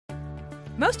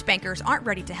Most bankers aren't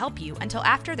ready to help you until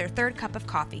after their third cup of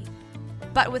coffee.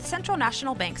 But with Central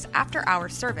National Bank's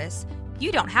after-hours service,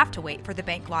 you don't have to wait for the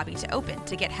bank lobby to open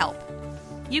to get help.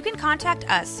 You can contact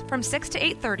us from 6 to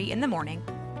 8:30 in the morning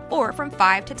or from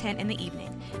 5 to 10 in the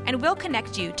evening, and we'll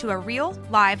connect you to a real,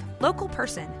 live, local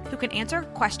person who can answer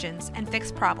questions and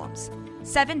fix problems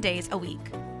 7 days a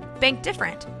week. Bank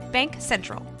different. Bank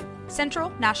Central. Central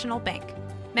National Bank.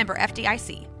 Member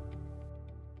FDIC.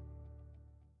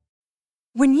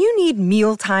 When you need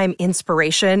mealtime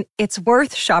inspiration, it's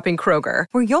worth shopping Kroger,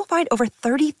 where you'll find over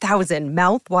 30,000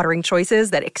 mouth-watering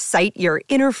choices that excite your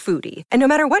inner foodie. And no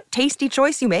matter what tasty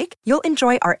choice you make, you'll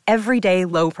enjoy our everyday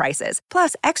low prices,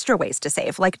 plus extra ways to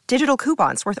save, like digital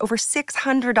coupons worth over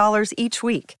 $600 each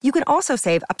week. You can also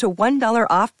save up to $1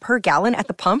 off per gallon at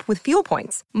the pump with fuel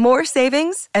points. More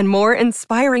savings and more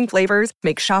inspiring flavors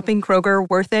make shopping Kroger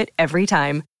worth it every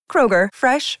time. Kroger,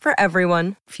 fresh for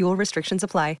everyone. Fuel restrictions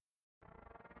apply.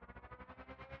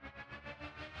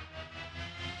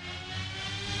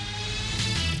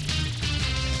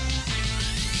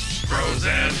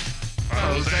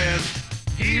 Bros and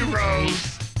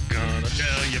heroes. Gonna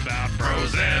tell you about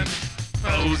bros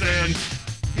and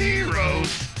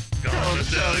heroes. Gonna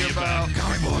tell you about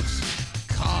comic books,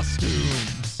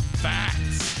 costumes,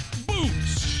 facts,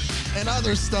 boots, and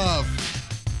other stuff.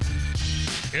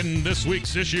 in this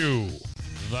week's issue,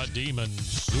 The Demon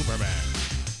Superman.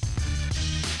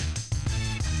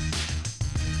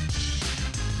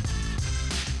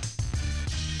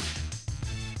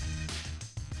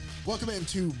 Welcome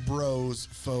into Bros,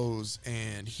 Foes,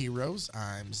 and Heroes.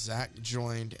 I'm Zach,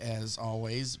 joined as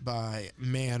always by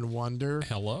Man Wonder.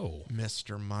 Hello.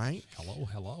 Mr. Mike.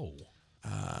 Hello.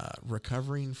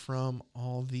 Recovering from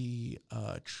all the,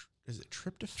 is it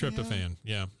tryptophan? Tryptophan,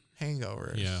 yeah.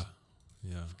 Hangovers. Yeah.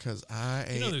 Because I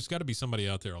ate. There's got to be somebody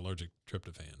out there allergic to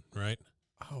tryptophan, right?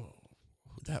 Oh,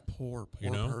 that poor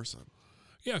person.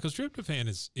 Yeah, because tryptophan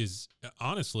is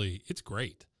honestly, it's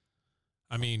great.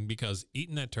 I mean, because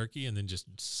eating that turkey and then just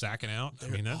sacking out,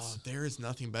 there is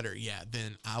nothing better. Yeah,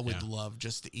 then I would love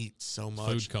just to eat so much.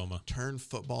 Food coma. Turn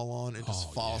football on and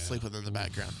just fall asleep within the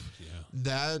background. Yeah.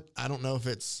 That, I don't know if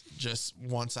it's just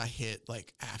once I hit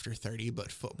like after 30,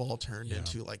 but football turned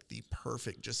into like the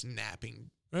perfect just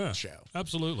napping show.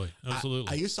 Absolutely.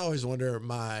 I used to always wonder,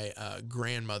 my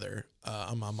grandmother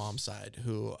on my mom's side,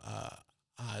 who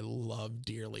I love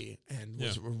dearly and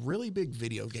was a really big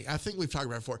video game. I think we've talked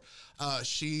about it before.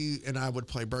 She and I would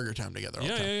play Burger Time together all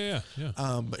the time.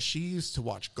 Yeah. But she used to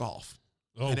watch golf.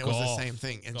 Oh, and it was the same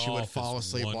thing. And she would fall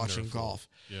asleep watching golf.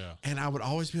 Yeah. And I would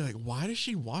always be like, why does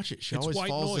she watch it? She It's always white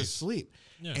falls noise. asleep.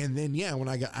 Yeah. And then, when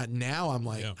I got, now I'm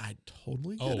like, I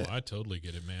totally get it. I totally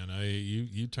get it, man.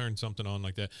 You turn something on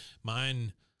like that.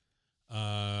 Mine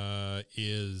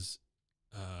is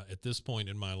at this point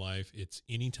in my life, it's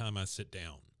anytime I sit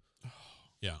down.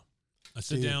 Yeah. I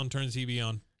sit down, turn the TV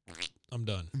on, I'm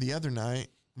done. The other night,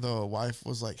 the wife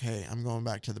was like, hey, I'm going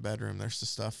back to the bedroom. There's the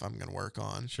stuff I'm going to work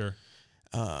on. Sure.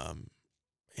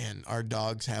 And our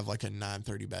dogs have like a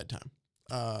 9:30 bedtime.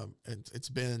 It's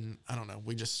been, I don't know,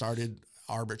 we just started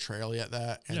arbitrarily at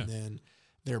that. And then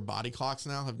their body clocks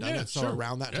now have done it. So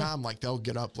around that time, like they'll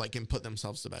get up like and put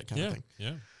themselves to bed kind of thing.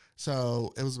 Yeah.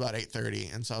 So it was about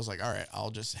 8:30. And so I was like, all right, I'll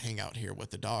just hang out here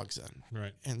with the dogs then.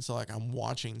 Right. And so like I'm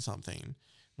watching something.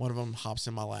 One of them hops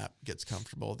in my lap, gets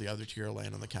comfortable. The other two are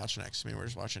laying on the couch next to me. We're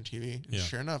just watching TV. And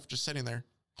sure enough, just sitting there.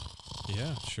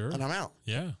 Yeah, sure. And I'm out.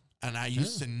 Yeah. And I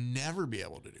used to never be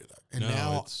able to do that. And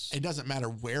now it doesn't matter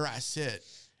where I sit.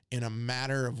 In a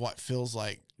matter of what feels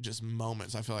like just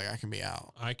moments, I feel like I can be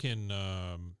out. I can,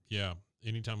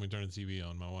 anytime we turn the TV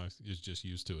on, my wife is just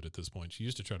used to it at this point. She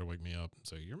used to try to wake me up and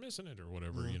say, you're missing it or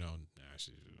whatever, you know. I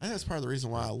think that's part of the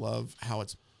reason why I love how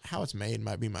it's made.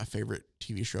 Might be my favorite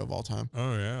TV show of all time.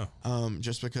 Oh, yeah.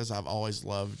 Just because I've always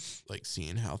loved like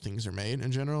seeing how things are made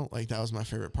in general. Like that was my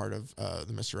favorite part of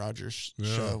the Mr. Rogers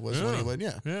show was when he would,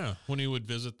 when he would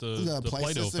visit the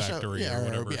Play-Doh factory or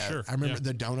whatever. Sure. I remember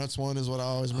the donuts one is what I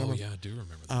always remember. Oh, yeah, I do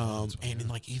remember the donuts one. And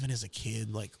like even as a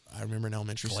kid, like I remember in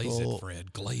elementary Glaze school. it,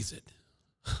 Fred. Glaze it.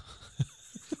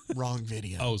 Wrong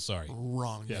video. Oh, sorry.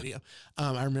 Wrong video.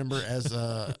 I remember as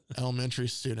a elementary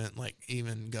student, like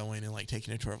even going and like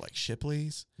taking a tour of like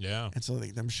Shipley's. Yeah. And so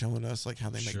like them showing us like how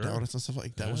they make donuts and stuff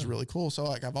like that was really cool. So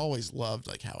like I've always loved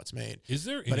like how it's made. Is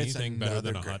there anything better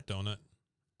than a hot donut?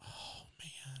 Oh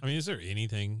man. I mean, is there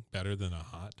anything better than a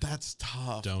hot That's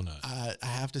tough. donut? I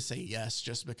have to say yes,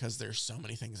 just because there's so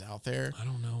many things out there. I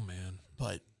don't know, man.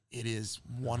 But it is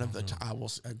one of the I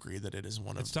will agree that it is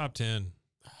one It's of top 10.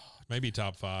 Maybe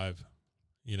top 5,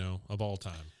 of all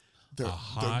time. the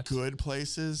hot, good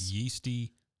places.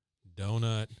 Yeasty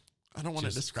donut I don't want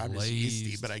to describe it as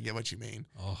yeasty, but I get what you mean.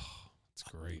 Oh, it's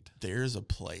great. There's a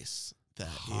place that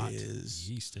Hot is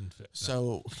yeast infection.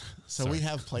 so Sorry. we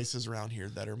have places around here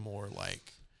that are more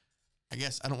like, I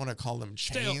guess I don't want to call them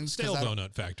chains. Stale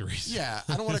donut factories. Yeah,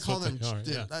 I don't want to call them.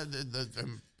 Yeah.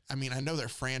 I mean, I know they're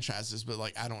franchises, but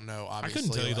like I don't know. Obviously, I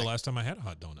couldn't tell you like, the last time I had a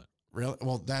hot donut. Really?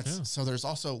 Well, that's so. There's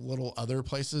also little other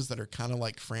places that are kind of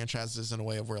like franchises in a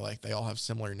way of where like they all have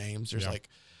similar names. There's like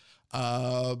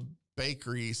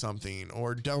bakery something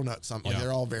or donut something. Like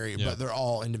they're all but they're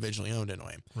all individually owned in a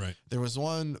way. Right. There was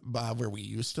one by where we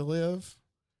used to live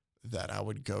that I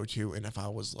would go to, and if I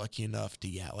was lucky enough to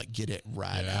get it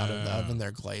right out of the oven,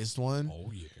 their glazed one.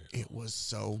 Oh yeah. It was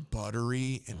so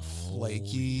buttery and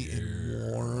flaky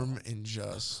and warm and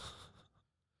just.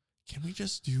 Can we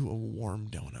just do a warm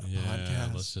donut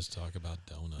podcast? Let's just talk about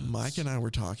donuts. Mike and I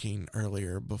were talking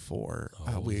earlier before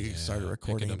we started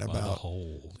recording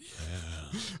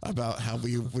about how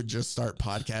we would just start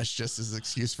podcasts just as an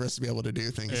excuse for us to be able to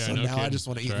do things. Yeah, so no now kidding. I just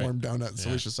want to eat warm donuts, so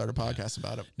Yeah. we should start a podcast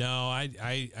about it. No,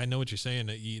 I know what you're saying.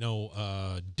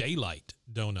 Daylight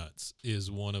Donuts is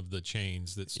one of the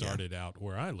chains that started out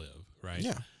where I live, right?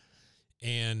 Yeah.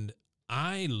 And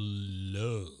I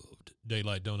loved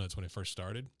Daylight Donuts when it first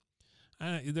started.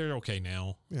 They're okay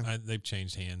now. Yeah. They've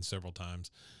changed hands several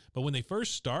times. But when they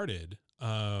first started,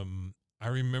 I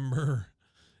remember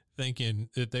thinking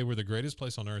that they were the greatest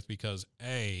place on earth because,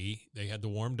 A, they had the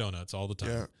warm donuts all the time.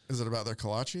 Yeah. Is it about their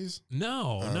kolaches?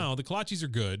 No, the kolaches are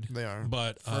good. They are.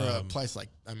 But For a place like,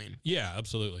 yeah,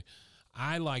 absolutely.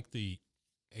 I like the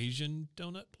Asian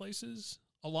donut places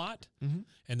a lot. Mhm.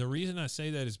 And the reason I say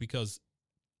that is because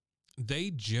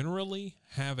they generally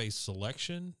have a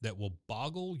selection that will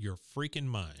boggle your freaking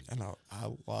mind. and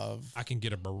I can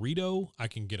get a burrito. I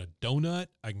can get a donut.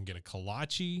 I can get a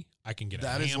kolache. I can get a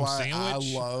That is ham why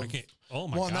sandwich. I love. Oh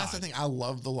my well, god! and that's the thing. I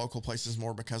love the local places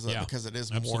more because it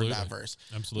is absolutely. more diverse.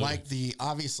 Absolutely. Like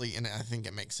obviously, and I think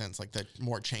it makes sense. Like the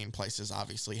more chain places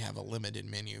obviously have a limited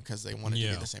menu because they want it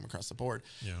to be the same across the board.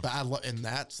 Yeah. But and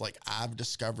that's like I've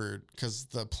discovered because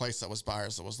the place that was by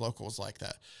ours that was local was like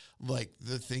that. Like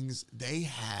the things they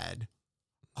had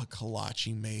a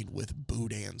kolache made with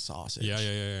boudin sausage. Yeah. It's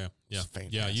Yeah, you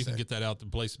can fantastic. get that out the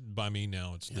place by me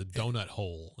now. It's the Donut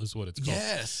Hole is what it's called.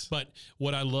 Yes. But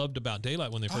what I loved about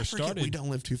Daylight when they first started, we don't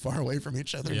live too far away from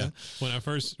each other. yeah,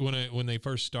 Man. when they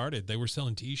first started, they were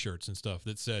selling T-shirts and stuff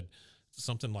that said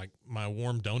something like "my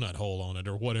warm donut hole" on it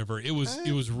or whatever. It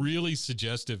was really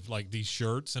suggestive, like these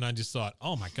shirts, and I just thought,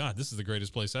 oh my god, this is the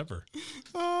greatest place ever.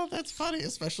 Oh, that's funny,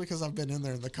 especially because I've been in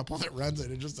there and the couple that runs it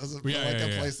doesn't feel like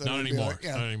a place that Not would be anymore. like,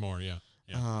 yeah. Not anymore. Yeah.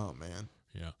 Oh man.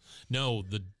 Yeah. No,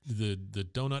 the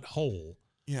donut hole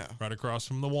Yeah. right across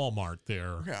from the Walmart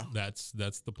there. Yeah. That's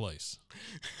the place.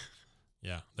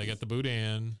 Yeah. They got the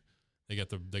boudin. They got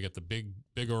the big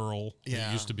Earl that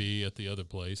Yeah. used to be at the other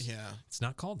place. Yeah. It's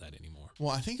not called that anymore.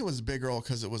 Well, I think it was Big Earl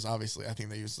because it was obviously I think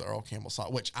they used the Earl Campbell sauce,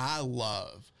 which I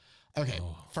love. Okay,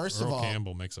 first Earl of all,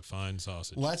 Campbell makes a fine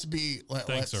sausage.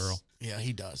 Thanks, Earl. Yeah,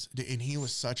 he does, and he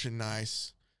was such a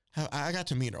nice. I got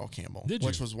to meet Earl Campbell, Did you?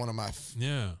 which was one of my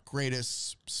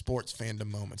greatest sports fandom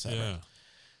moments ever. Yeah.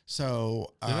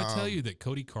 So, Did I tell you that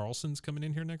Cody Carlson's coming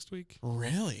in here next week?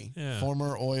 Really? Yeah.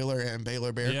 Former Oiler and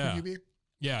Baylor Bear Yeah. QB?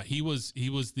 Yeah, he was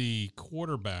the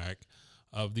quarterback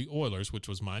of the Oilers, which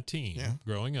was my team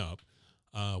growing up.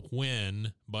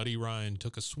 When Buddy Ryan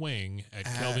took a swing at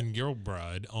Kelvin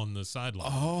Gilbride on the sideline.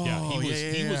 Oh,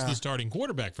 he was the starting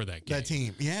quarterback for that game. That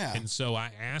team, yeah. And so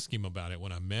I asked him about it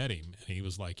when I met him, and he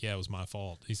was like, "Yeah, it was my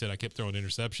fault." He said I kept throwing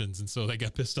interceptions, and so they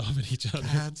got pissed off at each other.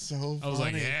 That's so funny. I was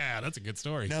like, "Yeah, that's a good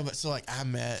story." No, but so like I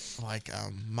met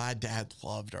my dad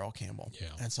loved Earl Campbell. Yeah.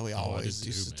 And so he Oh, I always did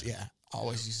used too, to man.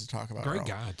 always used to talk about Great Earl.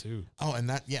 guy too. Oh, and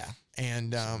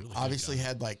and a really good obviously guy.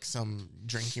 had like some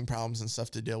drinking problems and stuff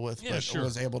to deal with, Yeah, but sure.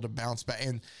 was able to bounce back.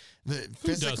 And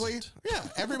physically, doesn't? yeah,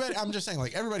 everybody. I'm just saying,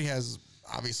 like everybody has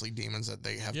obviously demons that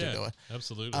they have to deal with.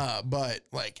 Absolutely. But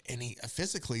like, and he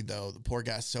physically though, the poor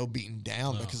guy's so beaten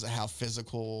down Oh. because of how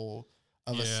physical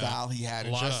of a Yeah. style he had, a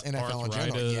and lot just of NFL in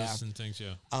general. arthritis Yeah. and things.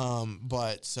 Yeah.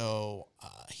 But so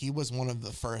he was one of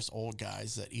the first old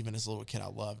guys that even as a little kid I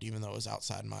loved, even though it was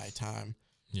outside my time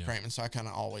Yeah. frame. And so I kind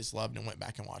of always loved and went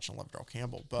back and watched and loved Earl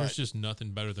Campbell. But There's just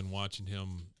nothing better than watching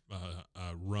him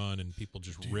run and people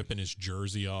just ripping his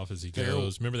jersey off as he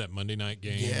goes. Remember that Monday night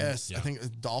game? yes, Yeah. I think it was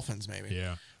Dolphins maybe.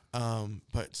 Yeah.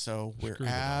 But so Screw the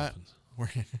Dolphins.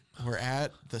 we're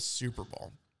at the Super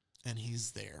Bowl and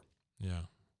he's there. Yeah.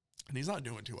 And he's not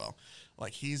doing too well.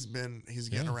 Like he's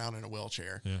getting around in a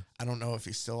wheelchair. Yeah. I don't know if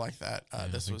he's still like that. I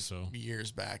This think was so.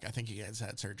 years back. I think he has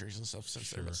had surgeries and stuff since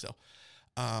then, but still.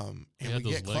 And had we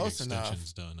those get leg close enough.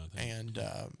 extensions done, I think.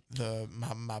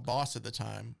 And my boss at the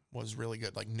time was really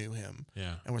good, like knew him,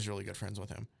 Yeah. and was really good friends with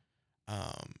him.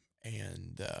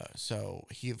 So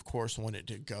he of course wanted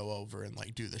to go over and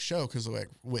like do the show because like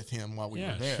with him while we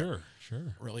were there.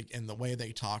 Sure. Really, and the way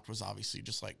they talked was obviously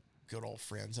just like good old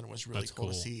friends, and it was really That's cool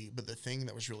to cool. see. But the thing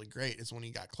that was really great is when he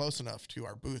got close enough to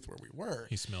our booth where we were,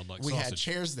 He smelled like we had sausage.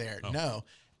 chairs there. Oh. No,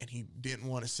 and he didn't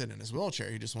want to sit in his wheelchair.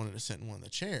 He just wanted to sit in one of the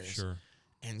chairs. Sure.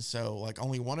 And so, like,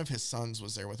 only one of his sons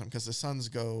was there with him because the sons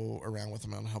go around with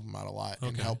him and help him out a lot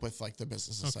and Okay. help with, like, the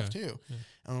business and stuff, too. Yeah.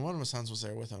 And one of his sons was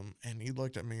there with him, and he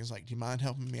looked at me and was like, "Do you mind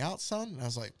helping me out, son?" And I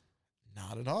was like,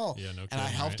 "Not at all." Yeah, no And I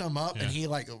kidding, helped right? him up, and Yeah. he,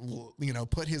 like,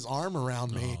 put his arm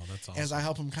around me Oh, that's as awesome. I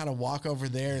help him kind of walk over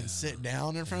there and sit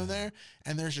down in front of there.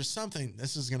 And there's just something,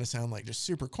 this is going to sound like just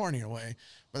super corny in a way,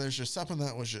 but there's just something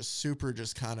that was just super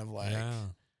just kind of like,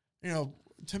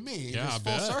 to me, Yeah, I just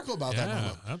full bet. circle about that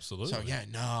moment. Absolutely. So yeah,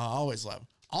 no, I always love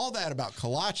all that about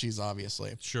kolaches,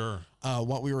 obviously. Sure.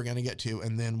 What we were going to get to,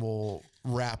 and then we'll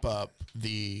wrap up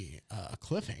the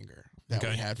cliffhanger that we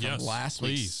Okay. had from Yes, last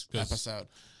please, week's 'cause episode.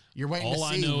 You're waiting all to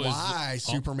I see know is why that-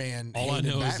 Superman All I hated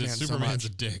know Batman is that so Superman's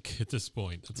much. a dick at this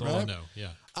point. That's all I Right? know.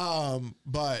 Yeah.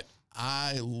 But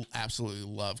I absolutely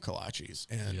love kolaches,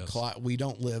 and Yes. we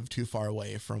don't live too far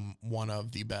away from one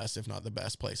of the best, if not the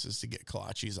best, places to get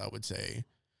kolaches. I would say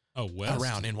Oh, West.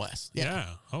 around in West.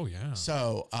 Yeah. Oh, yeah.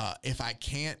 So if I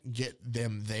can't get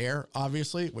them there,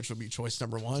 obviously, which would be choice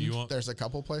number one, there's a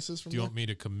couple places from Do you there. want me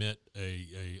to commit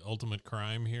a ultimate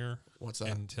crime here? What's that?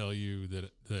 And tell you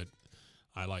that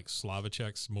I like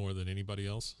Slavicheks more than anybody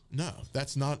else? No,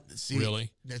 that's not. See,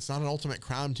 Really? It's not an ultimate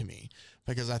crime to me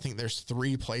because I think there's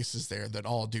 3 places there that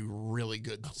all do really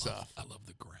good stuff. I love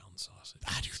the ground sausage.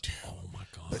 I do too. Oh, my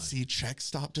God. But see, Czech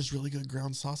Stop does really good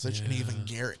ground sausage, and even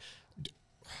Garrett.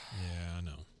 Yeah, I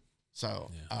know.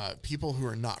 So people who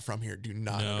are not from here do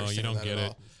not No, understand you don't that get at it.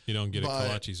 all. You don't get But-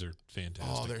 it. Kolaches are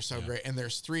fantastic. Oh, they're so Yeah. great. And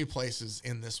there's 3 places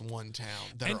in this one town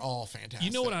that And are all fantastic.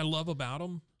 You know what I love about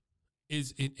them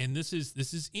is it, and this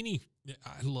is any.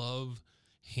 I love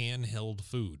handheld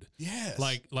food. Yes.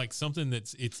 Like something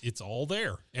that's it's all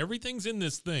there. Everything's in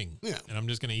this thing. Yeah. And I'm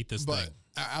just gonna eat this But thing.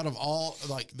 out of all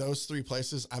like those 3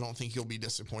 places, I don't think you'll be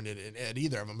disappointed at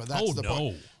either of them. But that's Oh, the no.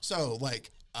 point. So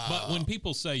like, But when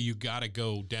people say you got to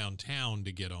go downtown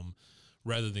to get them,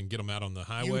 rather than get them out on the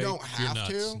highway, don't you're have nuts.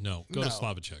 to. No, go No. to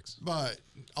Slavicheks. but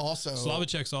also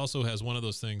Slavicheks also has one of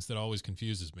those things that always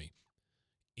confuses me.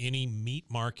 Any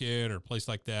meat market or place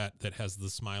like that that has the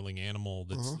smiling animal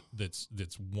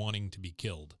that's wanting to be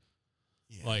killed.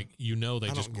 yeah. Like they I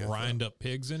just don't get grind up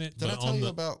pigs in it. Did I but tell on you the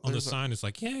about- on the there's a- sign it's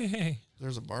like, yay.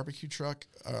 There's a barbecue truck,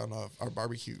 our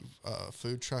barbecue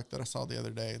food truck that I saw the other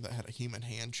day that had a human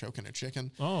hand choking a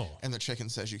chicken. Oh. And the chicken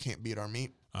says you can't beat our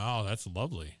meat. Oh, that's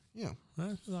lovely. Yeah.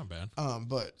 That's not bad.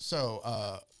 But so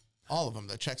all of them,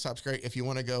 the Czech Stop's great. If you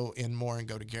want to go in more and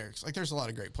go to Garrick's, like there's a lot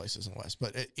of great places in West,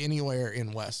 but anywhere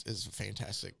in West is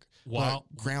fantastic. Wow.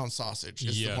 But ground sausage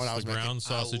is Yes, the point I was the making. ground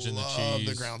sausage I and the love cheese.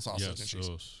 the ground sausage yes, and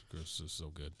cheese. This is so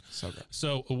good. So good.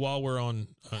 So while we're on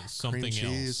something Cream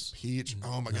cheese, else, peach.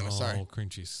 Oh my goodness, no, sorry. cream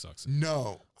cheese sucks.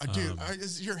 No, dude,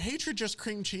 is your hatred just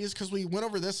cream cheese? Because we went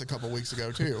over this a couple weeks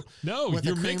ago too. No, with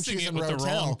you're the cream mixing cheese it and with the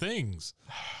wrong Rotel. things.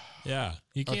 Yeah,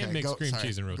 you can't mix cream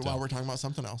cheese and Rotel. While we're talking about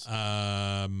something else.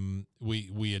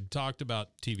 We had talked about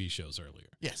TV shows earlier.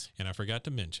 Yes. And I forgot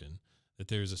to mention that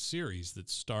there's a series that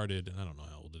started, and I don't know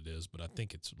how old it is, but I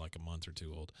think it's like a month or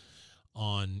 2 old,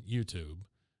 on YouTube,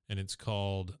 and it's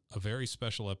called A Very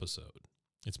Special Episode.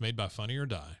 It's made by Funny or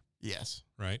Die, Yes.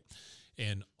 right?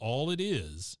 And all it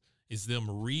is them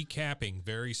recapping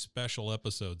very special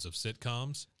episodes of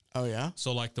sitcoms. Oh yeah.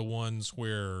 So like the ones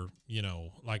where,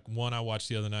 like one I watched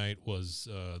the other night was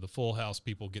the Full House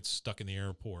people get stuck in the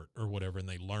airport or whatever, and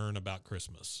they learn about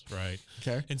Christmas, right?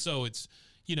 Okay. And so it's,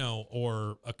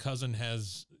 or a cousin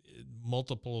has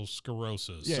multiple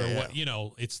sclerosis Yeah, or yeah.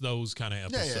 what, it's those kind of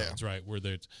Yeah, yeah, episodes, right? Where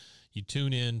you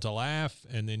tune in to laugh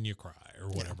and then you cry or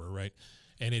whatever, right?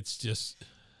 And it's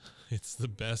the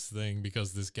best thing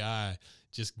because this guy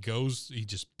he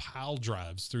just pile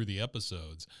drives through the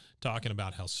episodes talking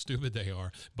about how stupid they are,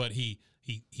 but he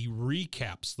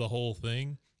recaps the whole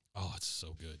thing. Oh, it's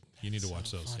so good. You need to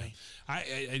watch those. funny. Yeah.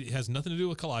 It has nothing to do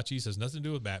with kolaches, has nothing to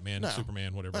do with Batman, No,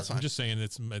 Superman, whatever. that's I'm fine. just saying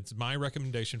it's my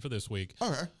recommendation for this week.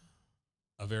 Okay.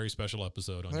 A very special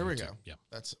episode on There we YouTube. go. Yeah.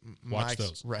 That's Watch Mike's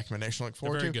those. recommendation. Look They're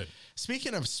forward very to. good.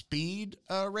 Speaking of speed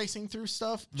racing through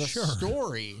stuff, the Sure.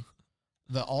 story,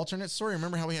 the alternate story.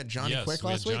 Remember how we had Johnny Yes, Quick we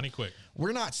had last week? Johnny Quick.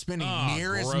 We're not spending Ah,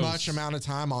 near as gross. much amount of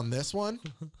time on this one.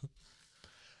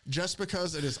 just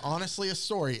because it is honestly a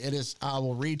story. It is, I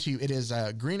will read to you. It is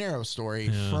a Green Arrow story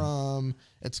from,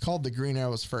 it's called The Green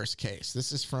Arrow's First Case.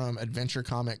 This is from Adventure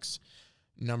Comics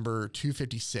number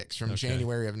 256 from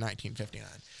January of 1959.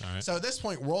 All right. So at this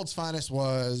point, World's Finest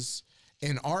was,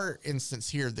 in our instance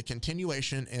here, the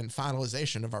continuation and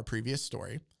finalization of our previous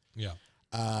story. Yeah.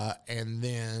 And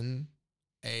then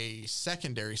a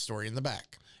secondary story in the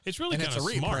back. It's really kind of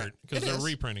smart because they're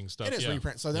reprinting stuff. It is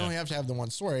reprint. So they only have to have the one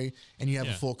story and you have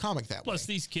a full comic that way. Plus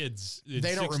these kids,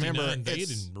 they don't remember. They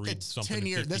didn't read something 10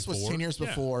 years. This was 10 years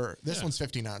before. This one's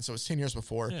 59. So it's 10 years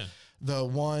before. Yeah. The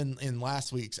one in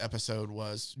last week's episode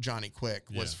was Johnny Quick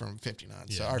was from 59.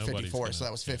 So our 54. So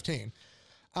that was 15.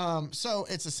 So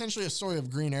it's essentially a story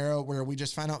of Green Arrow where we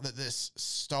just find out that this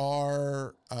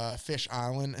Starfish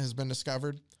Island has been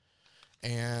discovered.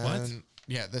 And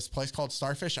yeah, this place called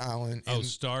Starfish Island. And,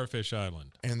 Starfish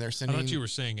Island. And they're sending. I thought you were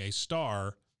saying a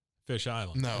Starfish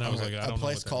Island. No, and I was like, I don't know a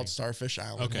place what that called means. Starfish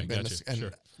Island had been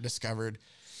discovered.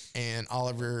 And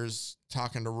Oliver's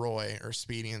talking to Roy or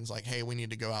Speedy and's like, hey, we need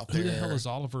to go out there. Who the hell is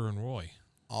Oliver and Roy?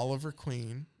 Oliver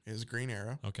Queen is Green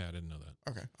Arrow. Okay, I didn't know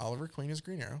that. Okay, Oliver Queen is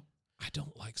Green Arrow. I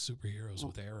don't like superheroes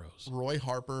with arrows. Roy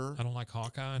Harper. I don't like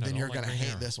Hawkeye. And then you're going to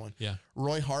hate Arrow. this one. Yeah.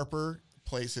 Roy Harper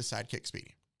plays his sidekick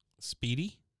Speedy.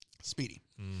 Speedy? Speedy.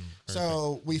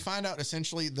 So we find out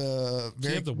essentially the Does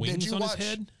he have the wings on his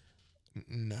head?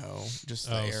 No, just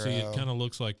the Arrow. See, it kind of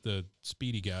looks like the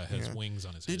Speedy guy has wings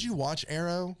on his head. Did you watch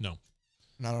Arrow? No.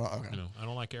 Not at all. Okay. No, I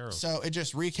don't like Arrow. So it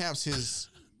just recaps his.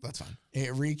 That's fine.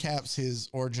 It recaps his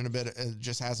origin a bit. It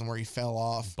just has him where he fell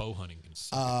off bow hunting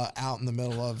out in the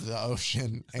middle of the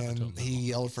ocean, and he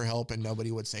yelled for help, and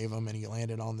nobody would save him, and he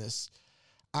landed on this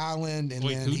island, and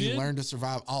then he learned to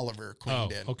survive. Oliver Queen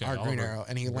did, our Green Arrow,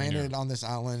 and he landed on this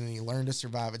island, and he learned to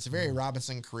survive. It's a very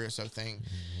Robinson Crusoe thing.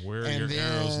 Where are your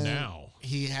arrows now?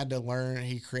 He had to learn.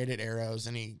 He created arrows,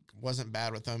 and he wasn't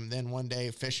bad with them. Then one day,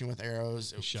 fishing with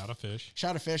arrows, he shot a fish.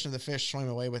 And the fish swam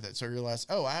away with it. So he realized,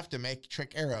 I have to make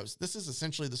trick arrows. This is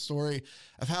essentially the story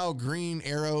of how Green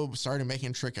Arrow started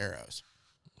making trick arrows.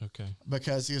 Okay.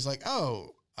 Because he was like,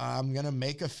 I'm going to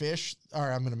make a fish,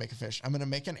 or I'm going to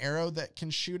make an arrow that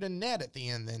can shoot a net at the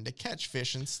end then to catch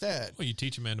fish instead. Well, you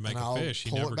teach a man to make a fish,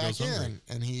 he never goes hungry.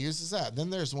 And he uses that. Then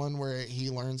there's one where he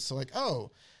learns to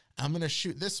I'm going to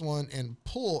shoot this one and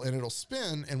pull, and it'll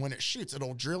spin, and when it shoots,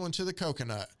 it'll drill into the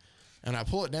coconut. And I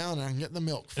pull it down, and I can get the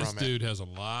milk from it. This dude has a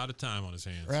lot of time on his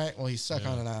hands. Right? Well, he's stuck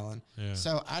on an island. Yeah.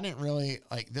 So I didn't really,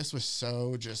 this was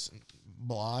so just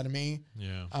blah to me.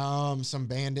 Yeah. Some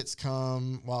bandits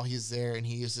come while he's there, and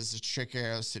he uses his trick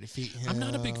arrows to defeat him. I'm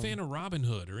not a big fan of Robin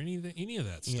Hood or any of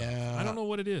that stuff. Yeah. I don't know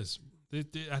what it is.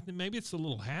 I think maybe it's the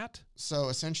little hat. So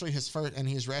essentially and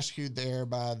he's rescued there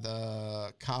by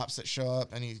the cops that show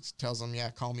up, and he tells them,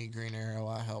 call me Green Arrow.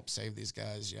 I helped save these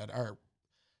guys, or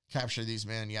capture these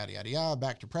men, yada, yada, yada.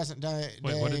 Back to present day.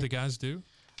 Wait, what did the guys do?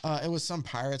 It was some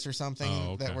pirates or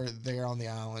something that were there on the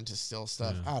island to steal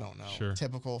stuff. Yeah. I don't know. Sure.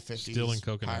 Typical 50s stealing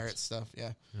coconuts. Pirate stuff.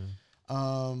 Yeah.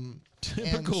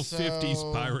 Typical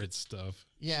 50s pirate stuff.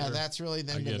 Yeah, sure. That's really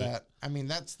the end of that. I mean,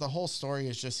 that's the whole story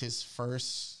is just his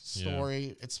first story.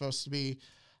 Yeah. It's supposed to be.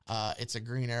 It's a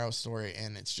Green Arrow story,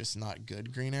 and it's just not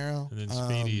good Green Arrow. And then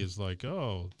Speedy is like,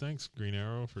 thanks, Green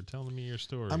Arrow, for telling me your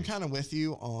story. I'm kind of with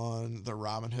you on the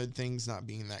Robin Hood things not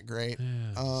being that great. Yeah,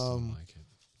 I just don't like it.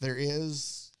 There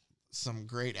is some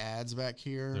great ads back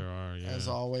here. There are, as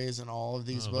always, in all of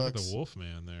these books. Look at the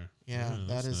Wolfman there. Yeah,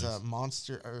 that is nice. A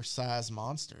monster or size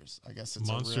monsters. I guess it's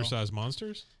monster size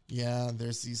monsters. Yeah,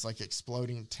 there's these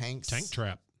exploding tanks. Tank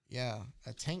trap. Yeah,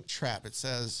 a tank trap. It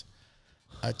says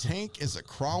a tank is a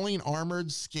crawling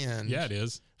armored skin. Yeah, it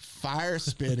is. Fire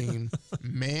spitting,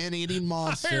 man-eating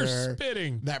monster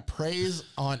that preys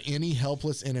on any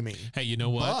helpless enemy. Hey, you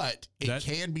know what? But it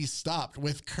can be stopped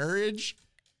with courage.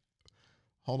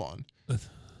 Hold on.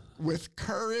 With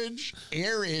courage,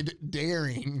 arid,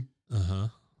 daring.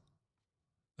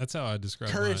 That's how I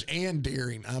describe courage and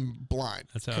daring. I'm blind.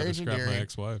 That's how I describe my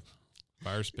ex-wife.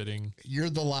 Fire spitting. You're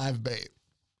the live bait.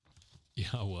 Yeah,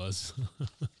 I was.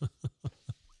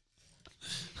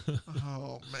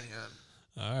 Oh, man.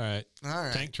 All right.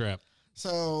 Tank trap.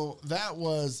 So that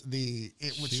was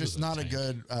it was just not a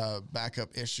good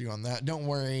backup issue on that. Don't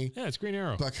worry. Yeah, it's Green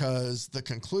Arrow. Because the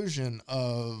conclusion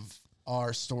of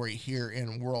our story here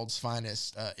in World's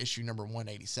Finest, issue number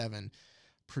 187,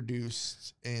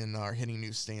 produced in our hitting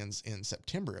newsstands in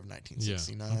September of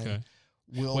 1969,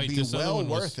 will be well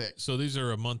worth it. So these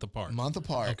are a month apart.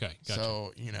 Okay, gotcha.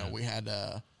 So, we had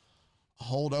to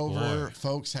hold over.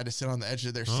 Folks had to sit on the edge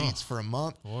of their seats for a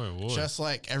month. Just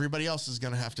like everybody else is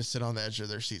going to have to sit on the edge of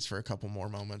their seats for a couple more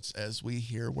moments as we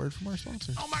hear a word from our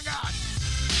sponsor. Oh, my God.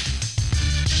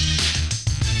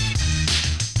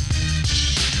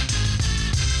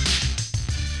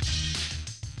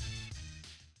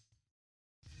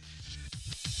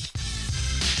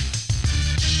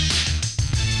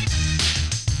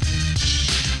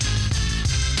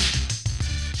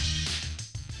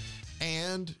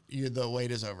 And the wait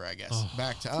is over, I guess.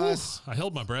 Back to us. I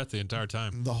held my breath the entire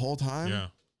time. The whole time? Yeah.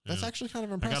 That's actually kind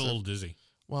of impressive. I got a little dizzy.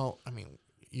 Well, I mean,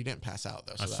 you didn't pass out,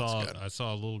 though, so that's good. I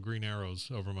saw little green arrows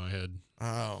over my head.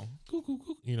 Oh.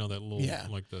 You know, that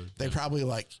little, like the... They probably,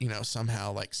 like, you know,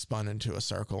 somehow, like, spun into a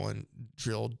circle and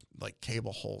drilled, like,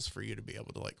 cable holes for you to be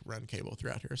able to, like, run cable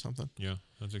throughout here or something. Yeah,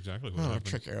 that's exactly what happened.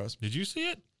 Trick arrows. Did you see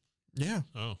it? Yeah.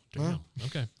 Oh, damn.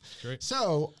 Okay, great.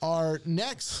 So, our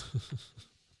next...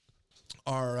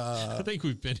 I think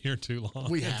we've been here too long.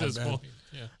 We at have this been. point.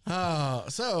 Yeah.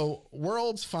 So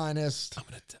world's finest. I'm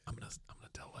gonna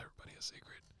tell everybody a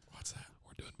secret. What's that?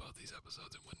 We're doing both these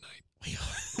episodes in one night.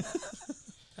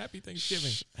 Happy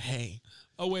Thanksgiving. Hey.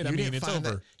 Oh wait, I mean it's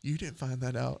over. You didn't find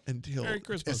that out until Merry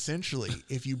Christmas. Essentially,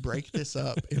 if you break this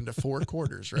up into 4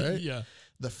 quarters, right? Yeah.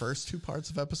 The first 2 parts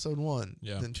of episode 1,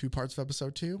 then 2 parts of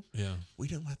episode 2. Yeah. We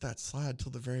didn't let that slide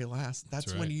till the very last.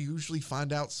 That's right. when you usually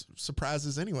find out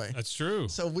surprises anyway. That's true.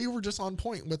 So we were just on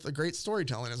point with the great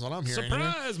storytelling is what I'm hearing.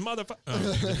 Surprise,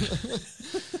 motherfucker.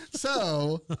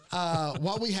 So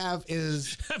what we have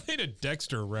is... I made a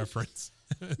Dexter reference.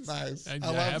 Nice. I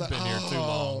have been here too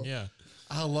long. Yeah.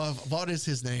 I love, what is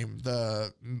his name?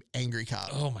 The angry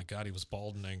cop. Oh my God, he was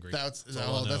bald and angry. That's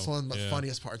one of the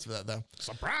funniest parts of that, though.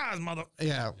 Surprise, mother.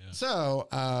 Yeah. So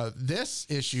this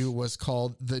issue was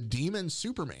called The Demon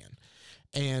Superman.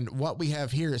 And what we have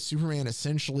here is Superman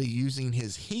essentially using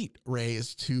his heat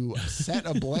rays to set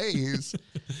ablaze.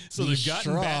 So they've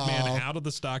gotten Batman out of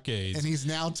the stockades. And he's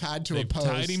now tied to a post.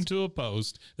 They've tied him to a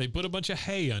post. They put a bunch of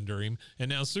hay under him. And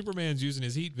now Superman's using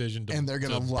his heat vision to and they're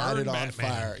going to light it on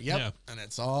Batman. fire. Yep. Yeah. And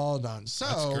it's all done. So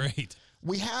that's great.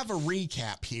 We have a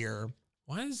recap here.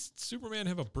 Why does Superman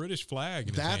have a British flag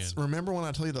in his hand? Remember when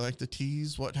I tell you they like to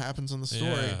tease what happens in the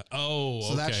story? Yeah. Oh,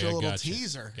 so that's your little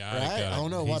teaser, right? I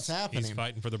don't know what's happening. He's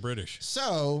fighting for the British.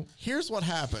 So here's what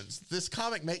happens. This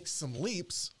comic makes some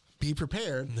leaps. Be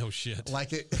prepared. No shit.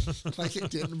 Like it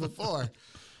didn't before.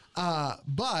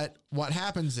 But what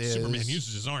happens is Superman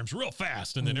uses his arms real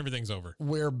fast, and then everything's over.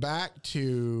 We're back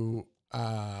to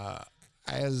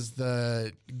as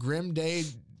the grim day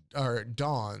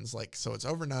dawns, like, so it's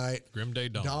overnight. Grim day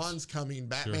dawns. Dawn's coming.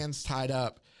 Batman's tied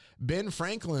up. Ben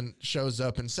Franklin shows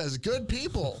up and says, "Good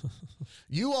people,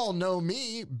 you all know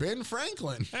me, Ben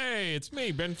Franklin. Hey, it's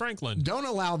me, Ben Franklin. Don't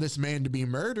allow this man to be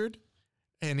murdered."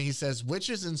 And he says,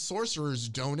 "Witches and sorcerers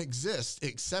don't exist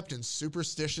except in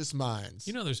superstitious minds."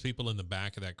 You know, there's people in the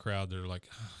back of that crowd that are like,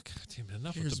 "Oh, God damn it,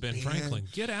 enough with the Ben Franklin.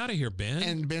 Get out of here, Ben."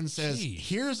 And Ben says,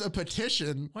 "Here's a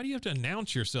petition." Why do you have to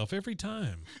announce yourself every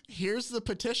time? "Here's the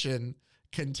petition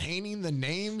containing the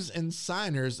names and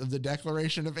signers of the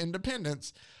Declaration of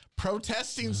Independence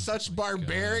protesting such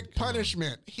barbaric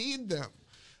punishment. Heed them."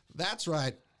 That's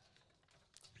right.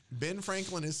 Ben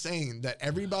Franklin is saying that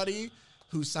everybody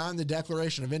who signed the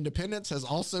Declaration of Independence has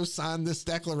also signed this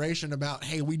declaration about,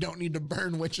 hey, we don't need to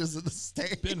burn witches of the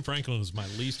state. Ben Franklin is my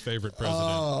least favorite president.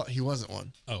 Oh, he wasn't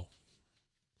one. Oh.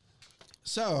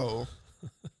 So,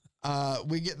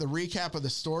 we get the recap of the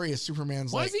story as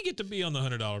Superman's Why does he get to be on the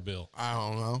 $100 bill? I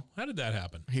don't know. How did that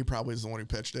happen? He probably is the one who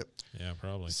pitched it. Yeah,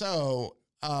 probably. So,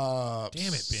 damn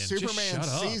it, Ben. Superman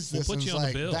sees this and is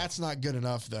like, that's not good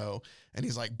enough, though. And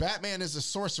he's like, "Batman is a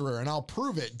sorcerer, and I'll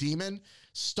prove it, demon.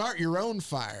 Start your own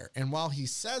fire." And while he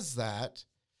says that,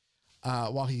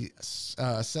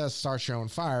 says start your own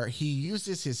fire, he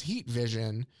uses his heat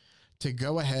vision to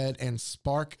go ahead and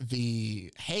spark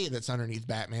the hay that's underneath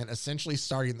Batman, essentially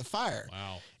starting the fire.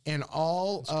 Wow. And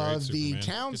all of the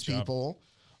townspeople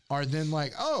are then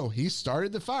like, "Oh, he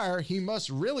started the fire. He must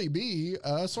really be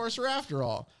a sorcerer after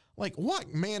all." Like,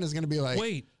 what man is going to be like,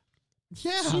 wait,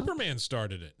 yeah, Superman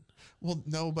started it? Well,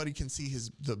 nobody can see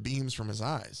the beams from his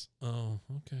eyes. Oh,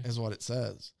 okay. Is what it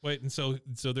says. Wait, and so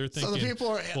they're thinking, so the people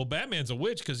are, well, Batman's a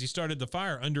witch because he started the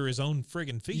fire under his own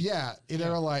friggin' feet. Yeah, they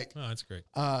were like, oh, that's great.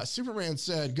 Superman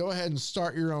said, "Go ahead and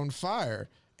start your own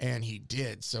fire," and he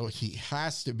did. So he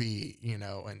has to be,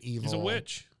 an evil. He's a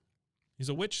witch. He's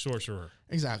a witch sorcerer.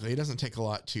 Exactly. It doesn't take a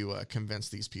lot to convince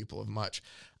these people of much.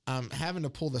 I'm having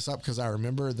to pull this up because I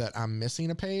remember that I'm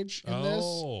missing a page in this.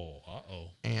 Oh,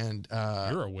 uh-oh. And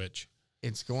you're a witch.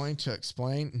 It's going to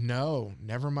explain. No,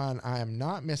 never mind. I am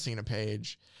not missing a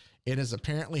page. It is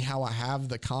apparently how I have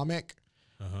the comic,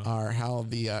 or how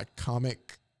the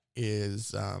comic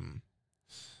is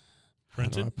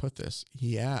printed. How do I put this?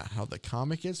 Yeah, how the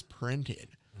comic is printed.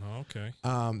 Okay.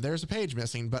 There's a page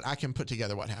missing, but I can put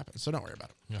together what happened, so don't worry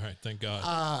about it. All right. Thank God.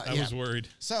 I yeah. was worried.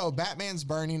 So Batman's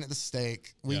burning at the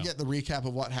stake. We get the recap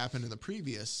of what happened in the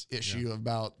previous issue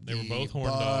about They were the both horn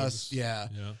bus. dogs. Yeah.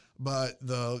 Yeah. But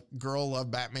the girl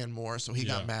loved Batman more, so he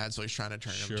got mad, so he's trying to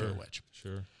turn him to a witch.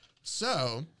 Sure.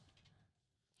 So,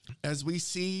 as we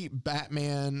see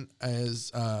Batman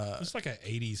as It's like an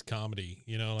 80s comedy,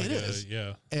 you know? Like it is.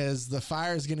 Yeah. As the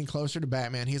fire is getting closer to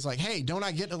Batman, he's like, "Hey, don't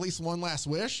I get at least one last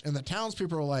wish?" And the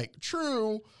townspeople are like,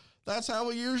 "True, that's how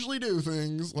we usually do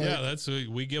things." Like, yeah,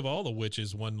 we give all the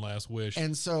witches one last wish.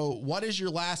 and so, what is your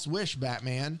last wish,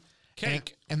 Batman?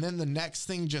 Cake. And then the next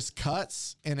thing just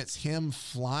cuts, and it's him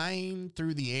flying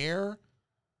through the air.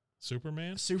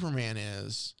 Superman? Superman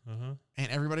is, Uh-huh.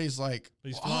 and everybody's like,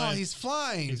 He's "Oh, flying. he's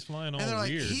flying! He's flying all and they're like,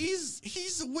 weird.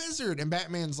 he's a wizard." And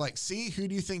Batman's like, "See, who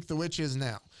do you think the witch is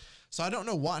now?" So I don't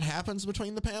know what happens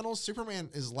between the panels. Superman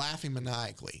is laughing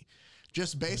maniacally.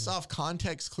 Just based off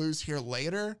context clues here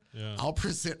later, Yeah. I'll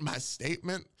present my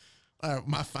statement,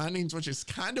 my findings, which is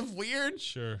kind of weird.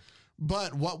 Sure.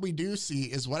 But what we do see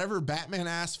is whatever Batman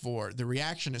asked for, the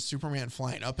reaction is Superman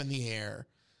flying up in the air,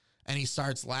 and he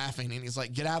starts laughing, and he's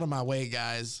like, "Get out of my way,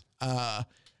 guys."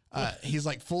 He's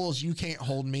like, "Fools, you can't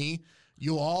hold me.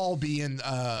 You'll all be in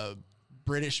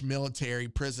British military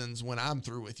prisons when I'm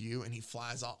through with you," and he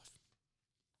flies off.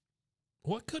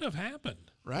 What could have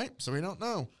happened? Right? So we don't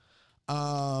know.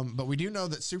 But we do know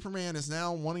that Superman is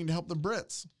now wanting to help the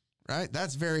Brits. Right?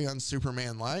 That's very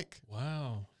un-Superman-like.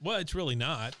 Wow. Well, it's really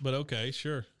not, but okay,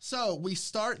 sure. So we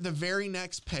start the very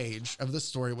next page of the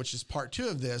story, which is part 2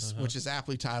 of this, which is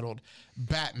aptly titled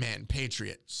Batman,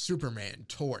 Patriot, Superman,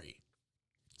 Tory.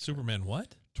 Superman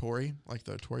what? Tory, like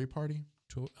the Tory party?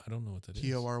 I don't know what that is.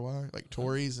 T-O-R-Y, like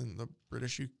Tories in the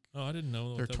British. Oh, I didn't know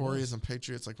what They're that Tories was. and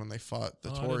Patriots, like when they fought, the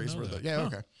Oh, I didn't Tories know were the... that. Yeah, Huh.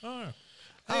 okay. Oh.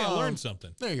 Hey, I learned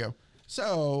something. There you go.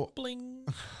 So Bling.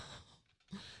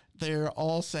 they're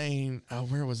all saying,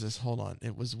 where was this? Hold on.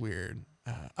 It was weird.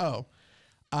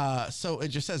 So it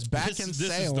just says back in Salem.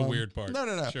 This is the weird part.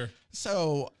 No. Sure.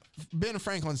 So Ben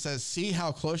Franklin says, "See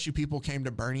how close you people came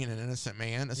to burning an innocent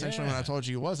man." Essentially, when I Yeah. told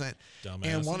you he wasn't.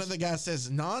 And one of the guys says,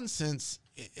 nonsense.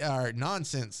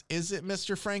 Is it,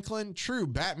 Mr. Franklin? True,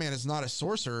 Batman is not a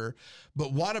sorcerer,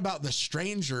 but what about the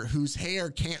stranger whose hair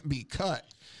can't be cut?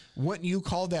 Wouldn't you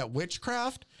call that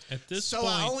witchcraft? At this So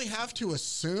point, I only have to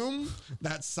assume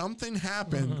that something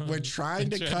happened when trying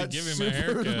to Trying to cut give him a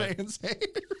haircut. Superman's hair.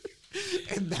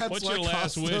 And that's what's what your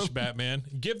last cost wish, him. Batman?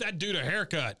 Give that dude a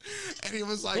haircut. And he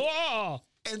was like, Oh!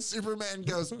 and Superman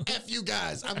goes, "F you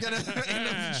guys, I'm going to end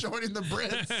up joining the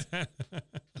Brits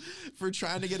for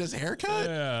trying to get his haircut."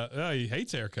 Yeah, he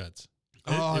hates haircuts.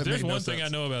 Oh, if it there's made no one thing I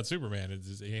sense. know about Superman,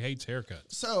 it's he hates haircuts.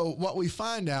 So what we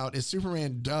find out is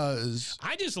Superman does.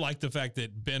 I just like the fact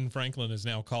that Ben Franklin is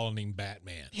now calling him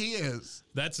Batman. He is.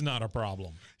 That's not a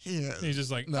problem. He is. He's just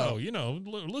like, No. oh,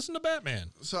 listen to Batman,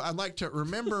 So I'd like to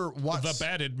remember what the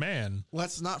batted man.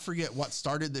 Let's not forget what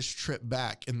started this trip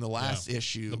back in the last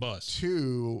issue. the bus.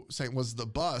 To saying was the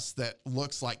bus that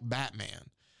looks like Batman.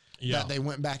 Yeah, That they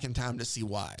went back in time to see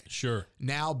why. sure.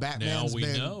 Now Batman's we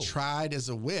been know. tried as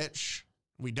a witch.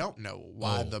 We don't know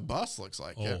why Oh. the bus looks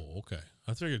like Oh, it. okay.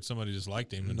 I figured somebody just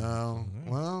liked him. And, No.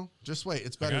 Well, just wait.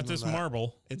 It's I better got than this that.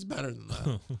 marble. It's better than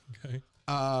that.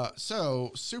 Okay.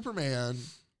 So Superman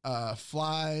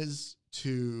flies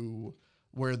to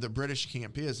where the British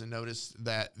camp is and notice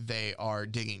that they are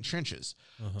digging trenches.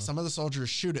 Some of the soldiers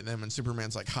shoot at them, and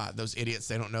Superman's like, "Ha, those idiots,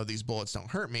 they don't know these bullets don't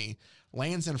hurt me."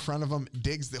 Lands in front of them,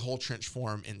 digs the whole trench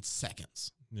for him in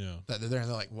seconds. Yeah. That they're there, and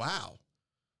they're like, "Wow,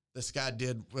 this guy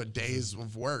did a days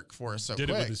of work for us so Did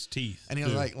quick." it with his teeth. And he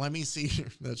was too. like, "Let me see."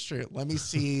 That's true. Let me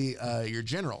see your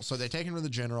general. So they take him to the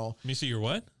general. Let me see your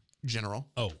what? General.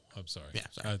 Oh, I'm sorry. Yeah,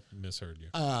 sorry. I misheard you.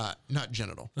 Not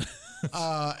genital.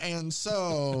 And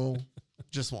so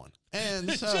just one. And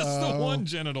so Just the one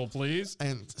genital, please.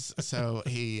 And so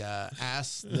he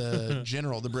asks the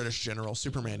general, the British general,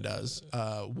 Superman does,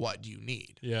 "What do you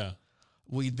need?" Yeah.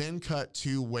 We then cut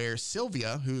to where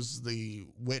Sylvia, who's the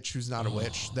witch who's not a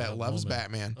witch, that loves woman.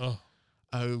 Batman, Oh,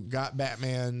 who got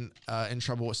Batman in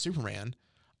trouble with Superman,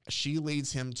 she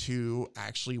leads him to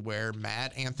actually where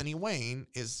Mad Anthony Wayne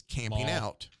is camping Mall.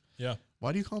 out. yeah.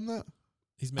 Why do you call him that?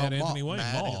 He's Mad Mall. Anthony Wayne.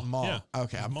 Mad Mall. Mall. Yeah.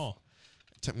 Okay, He's I'm- Mall.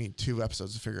 It took me 2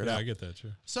 episodes to figure it Yeah, out. I get that.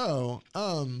 Sure. So,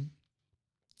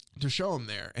 to show him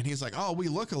there, and he's like, "Oh, we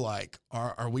look alike.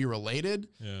 Are we related?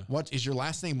 Yeah. What is your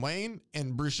last name, Wayne?"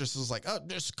 And Bruce just is like, "Oh,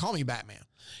 just call me Batman."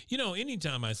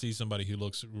 Anytime I see somebody who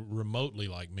looks remotely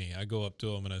like me, I go up to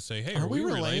them and I say, "Hey, Are are we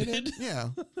related? related?" Yeah.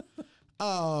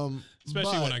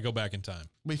 Especially but when I go back in time.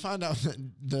 we find out that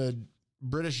the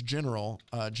British general,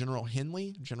 General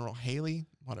Haley,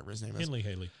 whatever his name is, Henley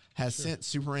Haley, has sent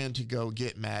Superman to go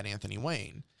get Mad Anthony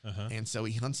Wayne. And so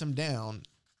he hunts him down,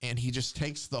 and he just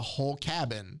takes the whole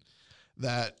cabin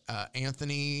that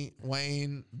Anthony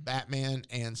Wayne, Batman,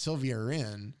 and Sylvia are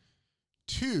in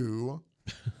to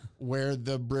where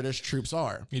the British troops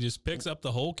are. He just picks up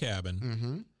the whole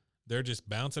cabin. They're just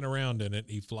bouncing around in it.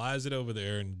 He flies it over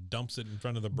there and dumps it in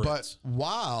front of the Brits. But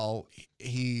while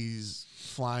he's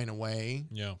flying away,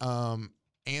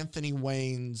 Anthony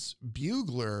Wayne's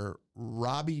bugler,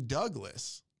 Robbie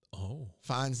Douglas,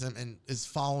 finds him and is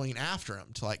following after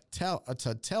him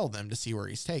to tell them to see where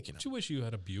he's taking him. Don't you wish you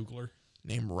had a bugler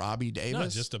Named Robbie Davis? Not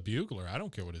just a bugler. I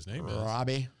don't care what his name is.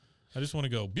 Robbie. I just want to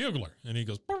go, bugler. And he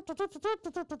goes.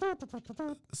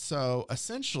 So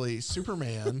essentially,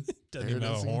 Superman. Doesn't even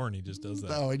have a horn. He just does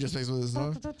that. Oh, he just makes with his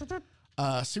nose.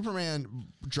 Superman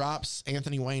drops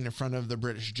Anthony Wayne in front of the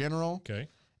British general. Okay.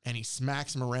 And he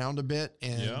smacks him around a bit.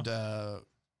 And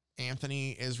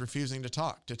Anthony is refusing to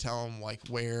talk, to tell him like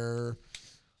where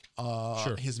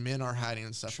his men are hiding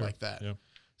and stuff like that. Yeah.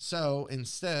 So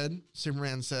instead,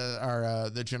 Superman says, or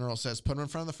the general says, put him in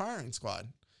front of the firing squad.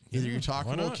 Either you talk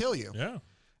or we'll kill you. Yeah.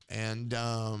 And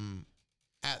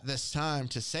at this time,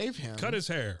 to save him, cut his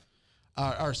hair.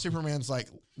 Our Superman's like,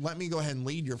 let me go ahead and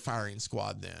lead your firing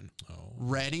squad then.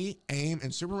 Ready, aim,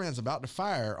 and Superman's about to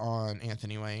fire on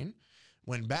Anthony Wayne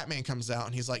when Batman comes out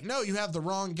and he's like, no, you have the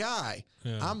wrong guy.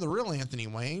 Yeah. I'm the real Anthony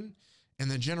Wayne.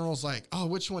 And the general's like, oh,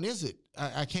 which one is it?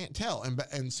 I can't tell.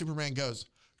 And Superman goes,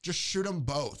 just shoot them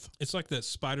both. It's like that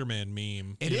Spider-Man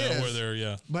meme. It is. Where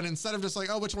they're, But instead of just like,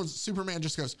 oh, which one's Superman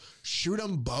just goes, shoot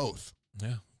them both.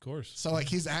 Yeah, of course. So like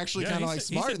he's actually kind of like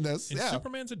smart in this. Yeah.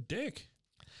 Superman's a dick.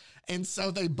 And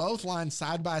so they both line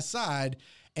side by side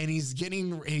and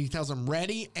he tells him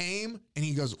ready, aim. And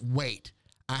he goes, wait,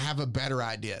 I have a better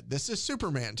idea. This is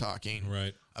Superman talking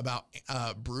about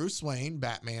Bruce Wayne,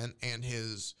 Batman, and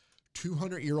his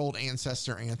 200-year-old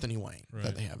ancestor, Anthony Wayne,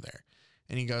 that they have there.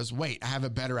 And he goes, wait, I have a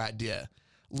better idea.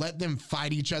 Let them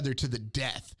fight each other to the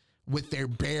death with their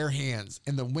bare hands,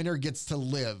 and the winner gets to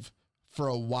live for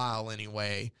a while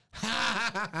anyway.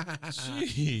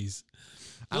 Jeez.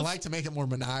 I like to make it more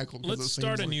maniacal. Let's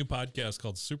start a new podcast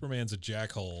called Superman's a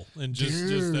Jackhole. And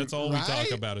just that's all we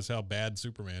talk about is how bad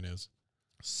Superman is.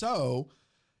 So,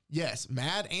 yes,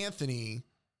 Mad Anthony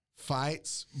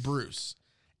fights Bruce.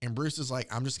 And Bruce is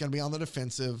like, I'm just going to be on the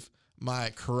defensive.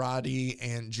 My karate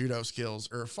and judo skills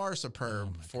are far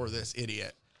superb for this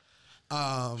idiot.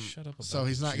 Shut up. So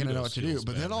he's not going to know what to do.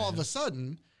 But then all of a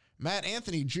sudden, Mad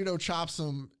Anthony judo chops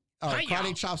him,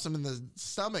 karate chops him in the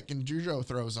stomach and judo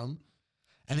throws him.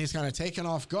 And he's kind of taken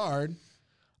off guard.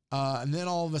 And then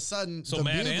all of a sudden, so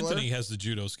Mad Anthony has the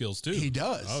judo skills too. He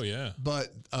does. Oh yeah.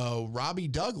 But Robbie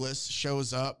Douglas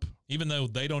shows up, even though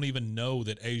they don't even know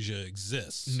that Asia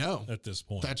exists. No, at this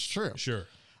point, that's true. Sure.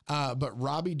 But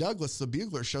Robbie Douglas, the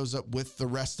bugler, shows up with the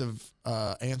rest of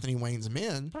Anthony Wayne's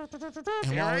men,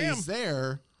 and while he's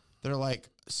there, they're like,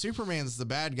 "Superman's the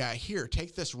bad guy. Here,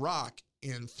 take this rock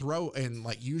and throw and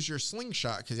like use your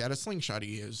slingshot because he had a slingshot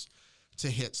he used to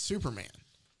hit Superman."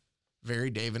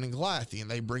 Very David and Goliath, and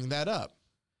they bring that up.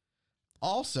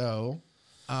 Also,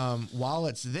 while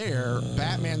it's there,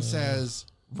 Batman says,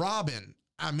 Robbie,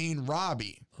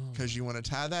 because you want to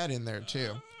tie that in there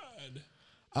too.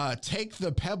 Take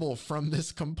the pebble from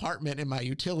this compartment in my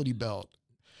utility belt.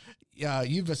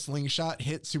 You've a slingshot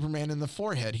hit Superman in the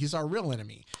forehead. He's our real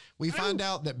enemy. We find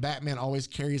out that Batman always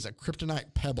carries a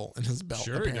kryptonite pebble in his belt.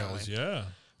 Sure, apparently. He does, yeah.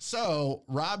 So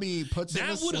Robbie puts in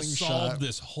a slingshot. That would have solved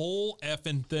this whole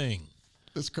effing thing.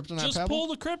 This kryptonite pebble? Just pull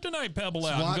the kryptonite pebble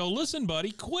out and go, listen, buddy,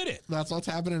 quit it. That's what's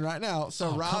happening right now.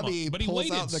 So Robbie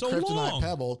pulls out the kryptonite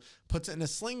pebble, puts it in a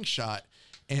slingshot,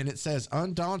 and it says,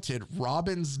 undaunted,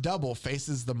 Robin's double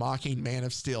faces the mocking Man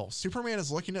of Steel. Superman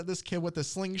is looking at this kid with a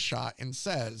slingshot and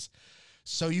says,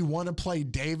 so you want to play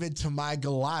David to my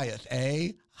Goliath,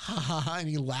 eh? Ha ha ha. And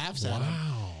he laughs at him.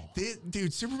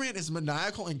 Dude, Superman is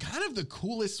maniacal in kind of the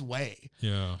coolest way.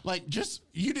 Yeah. Like, just,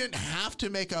 you didn't have to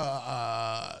make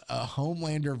a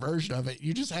Homelander version of it.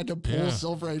 You just had to pull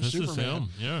Silver Age Superman.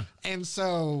 Yeah. And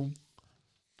so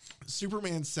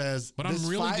Superman says, but I'm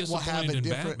really disappointed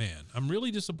in Batman. I'm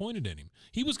really disappointed in him.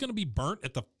 He was going to be burnt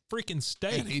at the freaking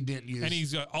stake. And he didn't use. And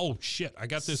he's oh shit, I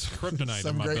got this kryptonite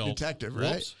in my belt. Some great detective,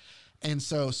 right? And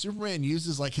so Superman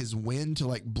uses like his wind to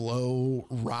like blow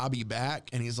Robbie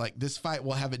back. And he's like, this fight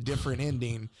will have a different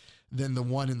ending than the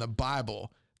one in the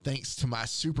Bible, thanks to my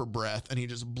super breath. And he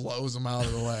just blows him out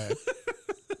of the way.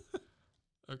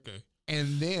 Okay.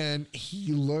 And then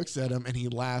he looks at him and he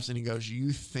laughs and he goes,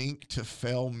 "You think to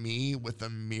fell me with a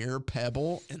mere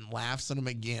pebble?" and laughs at him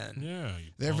again. Yeah.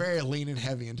 They're very leaning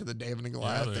heavy into the David and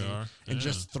Goliath thing in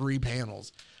just 3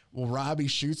 panels. Well, Robbie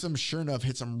shoots him. Sure enough,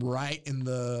 hits him right in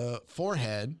the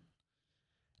forehead.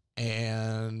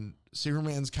 And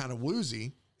Superman's kind of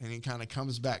woozy and he kind of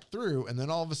comes back through. And then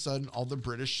all of a sudden, all the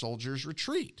British soldiers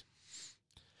retreat.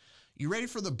 You ready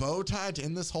for the bow tie to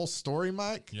end this whole story,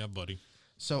 Mike? Yeah, buddy.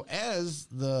 So as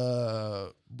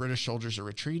the British soldiers are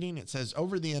retreating, it says,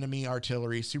 over the enemy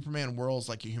artillery, Superman whirls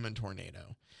like a human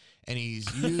tornado. And he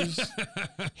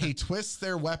twists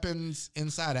their weapons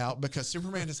inside out because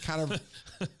Superman has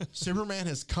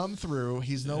come through.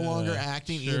 He's no longer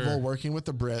acting evil, working with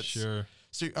the Brits. Sure.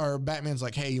 So, or Batman's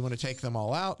like, "Hey, you want to take them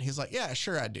all out?" He's like, "Yeah,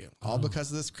 sure I do." All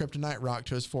because of this kryptonite rock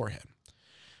to his forehead.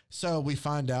 So we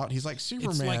find out he's like,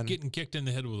 Superman. It's like getting kicked in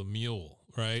the head with a mule,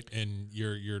 right? And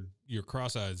your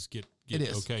cross eyes get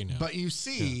okay now. But you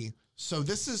see, so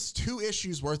this is 2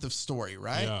 issues worth of story,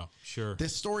 right? Yeah, sure.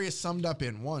 This story is summed up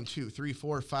in 1, 2, 3,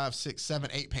 4, 5, 6, 7,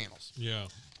 8 panels. Yeah.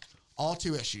 All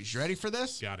 2 issues. You ready for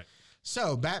this? Got it.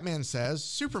 So Batman says,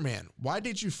 "Superman, why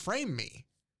did you frame me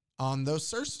on those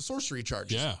sorcery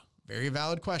charges?" Yeah. Very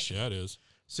valid question. Yeah, it is.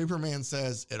 Superman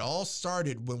says, "It all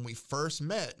started when we first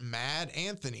met Mad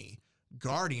Anthony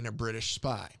guarding a British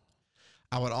spy.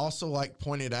 I would also like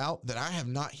pointed out that I have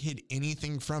not hid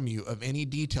anything from you of any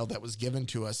detail that was given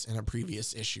to us in a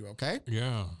previous issue, okay?"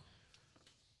 Yeah.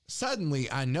 Suddenly,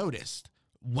 I noticed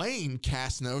Wayne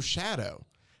casts no shadow.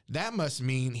 That must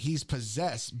mean he's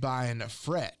possessed by an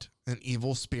Ifrit, an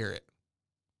evil spirit.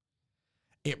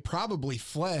 It probably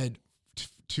fled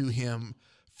to him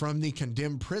from the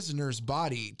condemned prisoner's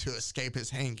body to escape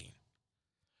his hanging.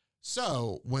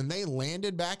 So when they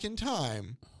landed back in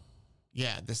time,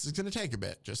 this is going to take a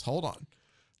bit. Just hold on.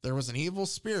 There was an evil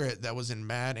spirit that was in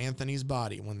Mad Anthony's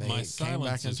body when they came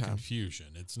back in time. Confusion.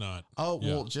 It's not. Oh,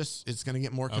 well, it's going to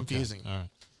get more confusing. Okay. All right.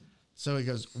 So he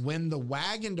goes, when the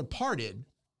wagon departed,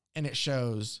 and it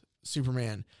shows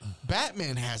Superman,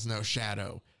 Batman has no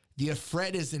shadow. The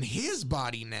Ifrit is in his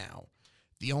body now.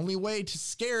 The only way to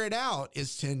scare it out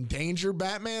is to endanger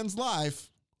Batman's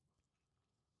life.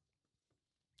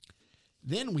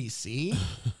 Then we see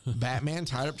Batman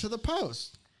tied up to the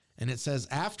post. And it says,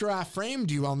 after I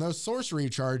framed you on those sorcery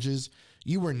charges,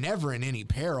 you were never in any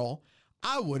peril.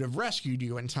 I would have rescued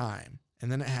you in time.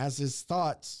 And then it has his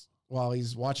thoughts while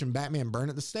he's watching Batman burn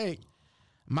at the stake.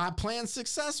 My plan's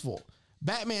successful.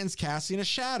 Batman's casting a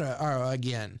shadow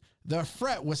again. The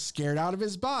Ifrit was scared out of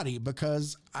his body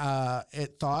because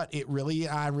it thought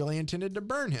I really intended to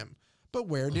burn him. But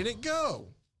where did it go?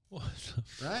 What?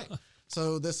 Right?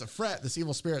 So this Ifrit, this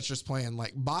evil spirit's just playing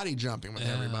like body jumping with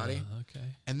everybody. Okay.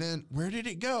 And then where did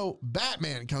it go?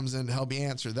 Batman comes in to help you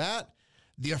answer that.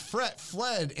 The Ifrit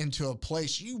fled into a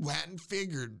place you hadn't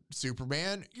figured,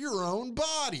 Superman, your own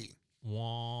body.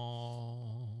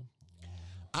 Wah.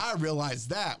 I realized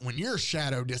that when your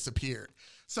shadow disappeared.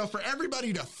 So for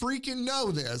everybody to freaking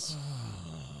know this,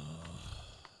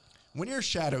 when your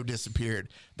shadow disappeared,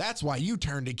 that's why you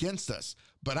turned against us.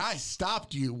 But I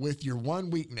stopped you with your one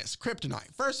weakness,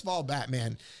 kryptonite. First of all,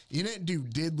 Batman, you didn't do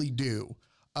diddly do.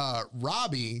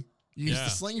 Robbie used the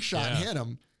slingshot and hit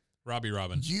him. Robbie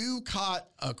Robin. You caught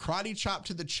a karate chop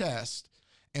to the chest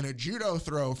and a judo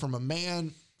throw from a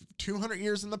man 200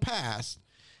 years in the past,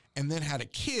 and then had a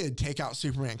kid take out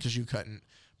Superman because you couldn't.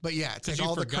 But yeah, take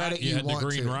all the credit you want to. The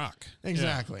green rock.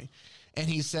 Exactly. Yeah. And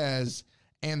he says,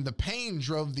 and the pain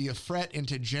drove the Ifrit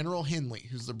into General Hindley,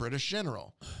 who's the British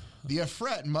general. The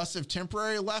Ifrit must have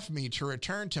temporarily left me to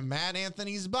return to Mad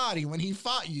Anthony's body when he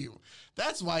fought you.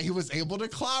 That's why he was able to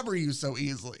clobber you so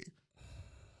easily.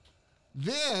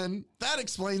 Then that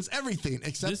explains everything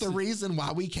except the reason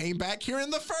why we came back here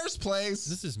in the first place.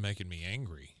 This is making me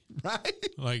angry. Right?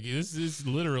 Like this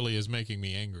literally is making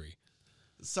me angry.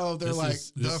 So they're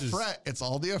Ifrit, it's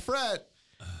all the Ifrit.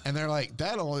 And they're like,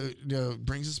 that'll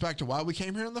brings us back to why we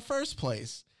came here in the first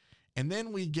place. And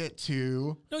then we get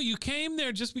to... No, you came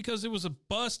there just because it was a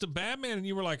bust of Batman, and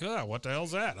you were like, oh, what the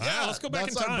hell's that? Yeah, let's go back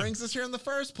in time. That's what brings us here in the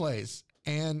first place.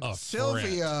 And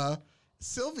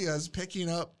Sylvia's picking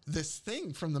up this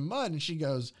thing from the mud, and she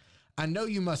goes, I know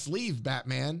you must leave,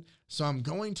 Batman, so I'm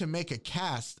going to make a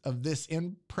cast of this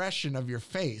impression of your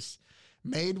face,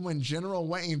 made when General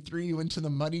Wayne threw you into the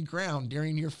muddy ground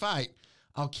during your fight.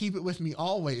 I'll keep it with me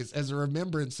always as a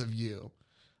remembrance of you.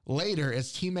 Later,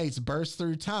 as teammates burst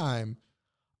through time,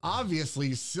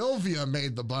 obviously Sylvia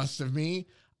made the bust of me.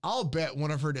 I'll bet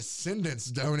one of her descendants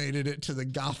donated it to the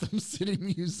Gotham City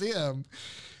Museum.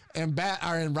 And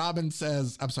Superman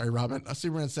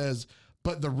says,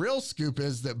 But the real scoop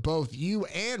is that both you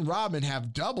and Robin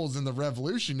have doubles in the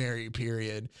Revolutionary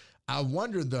period. I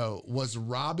wonder though, was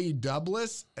Robbie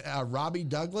Douglas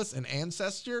an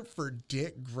ancestor for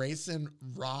Dick Grayson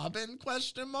Robin ?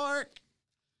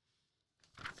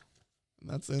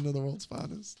 That's the end of the world's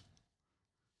finest.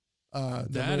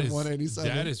 That is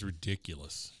 187. That is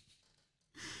ridiculous.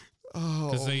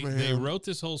 Oh, because they wrote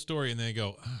this whole story and they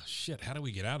go, oh, shit, how do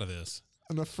we get out of this?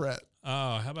 And a fret.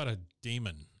 Oh, how about a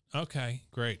demon? Okay,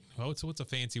 great. What's a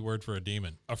fancy word for a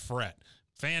demon? A fret.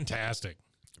 Fantastic.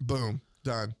 Boom.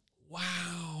 Done.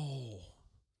 Wow.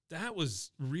 That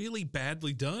was really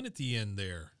badly done at the end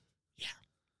there. Yeah.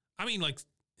 I mean, like.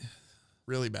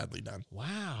 Really badly done.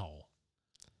 Wow.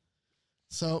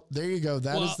 So there you go.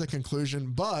 That is the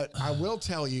conclusion. But I will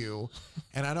tell you,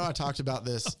 and I know I talked about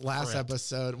this last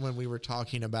episode when we were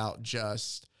talking about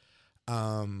just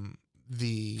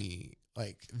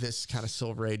this kind of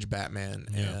Silver Age Batman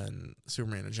and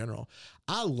Superman in general.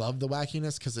 I love the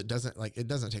wackiness because it doesn't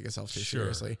take itself too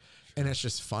seriously, and it's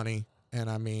just funny. And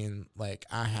I mean, like,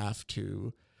 I have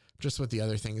to, just with the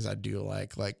other things I do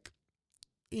like,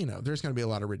 there's going to be a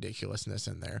lot of ridiculousness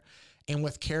in there. And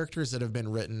with characters that have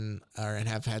been written and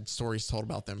have had stories told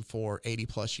about them for 80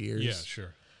 plus years. Yeah,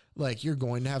 sure. Like, you're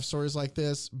going to have stories like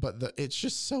this, but it's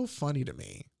just so funny to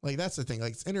me. Like, that's the thing.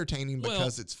 Like, it's entertaining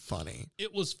because it's funny.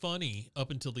 It was funny up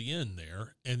until the end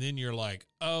there. And then you're like,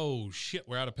 oh, shit,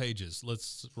 we're out of pages.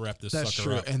 Let's wrap this sucker up. That's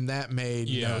true. And that made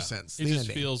no sense. It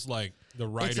just feels like the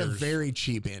writers. It's a very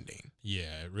cheap ending.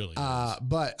 Yeah, it really is.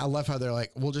 But I love how they're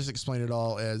like, we'll just explain it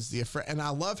all as the... And I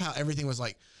love how everything was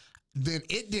like, then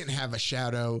it didn't have a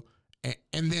shadow,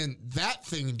 and then that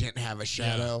thing didn't have a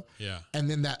shadow, and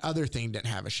then that other thing didn't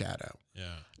have a shadow.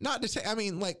 Yeah. Not to say, I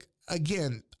mean, like,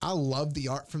 again, I love the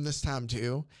art from this time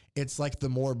too. It's like the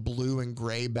more blue and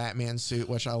gray Batman suit,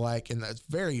 which I like, and that's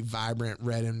very vibrant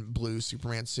red and blue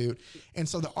Superman suit. And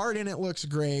so the art in it looks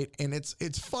great, and it's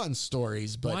fun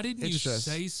stories. But why didn't you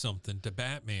say something to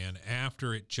Batman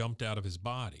after it jumped out of his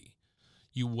body?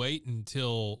 You wait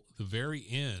until the very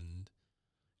end.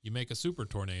 You make a super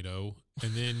tornado,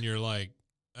 and then you're like,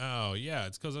 oh, yeah,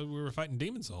 it's because we were fighting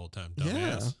demons the whole time, dumbass.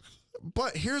 Yeah.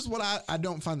 But here's what I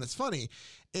don't find that's funny.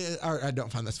 I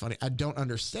don't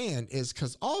understand is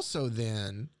because also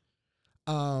then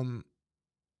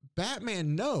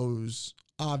Batman knows,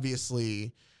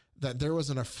 obviously, that there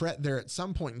wasn't a fret there at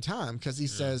some point in time because he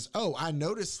says, oh, I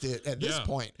noticed it at this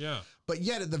point. Yeah. But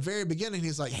yet at the very beginning,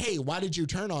 he's like, hey, why did you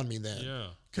turn on me then? Yeah.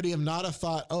 Could he have not have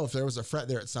thought, oh, if there was a fret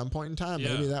there at some point in time,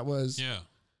 maybe that was. Yeah.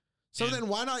 So then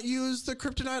why not use the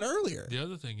kryptonite earlier? The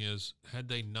other thing is, had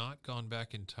they not gone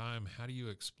back in time, how do you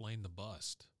explain the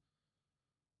bust?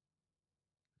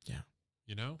 Yeah.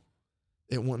 You know?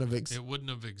 It wouldn't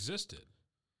have existed.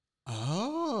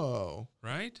 Oh.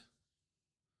 Right?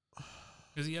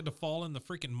 Because he had to fall in the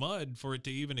freaking mud for it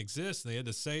to even exist. They had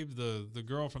to save the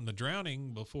girl from the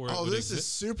drowning before it would exist. Is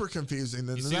super confusing.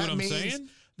 Then you see what I'm saying?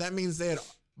 That means they had...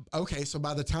 Okay, so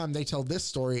by the time they tell this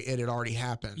story, it had already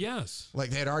happened. Yes. Like,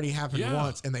 they had already happened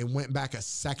once, and they went back a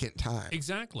second time.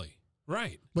 Exactly.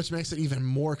 Right. Which makes it even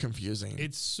more confusing.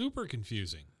 It's super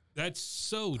confusing. That's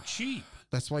so cheap.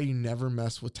 That's why you never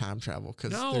mess with time travel,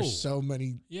 because there's so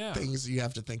many things you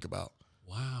have to think about.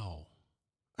 Wow.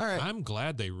 All right. I'm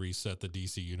glad they reset the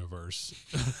DC universe.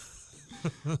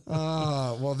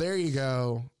 Well, there you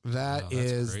go. That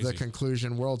is crazy. The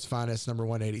conclusion. World's Finest, number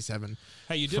 187.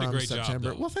 Hey, you did a great September.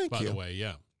 job, though, well, thank by you. the way.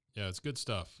 Yeah, it's good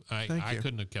stuff. I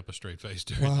couldn't have kept a straight face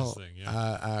during this thing.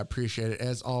 I appreciate it.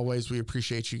 As always, we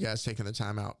appreciate you guys taking the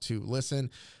time out to listen.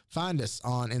 Find us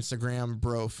on Instagram,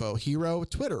 Bro Foe Hero,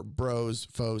 Twitter, Bros,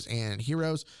 Foes, and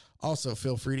Heroes. Also,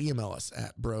 feel free to email us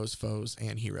at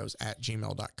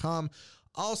brosfoesandheroes@gmail.com.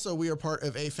 Also, we are part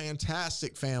of a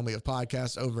fantastic family of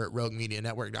podcasts over at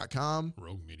RogueMediaNetwork.com.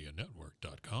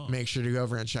 RogueMediaNetwork.com. Make sure to go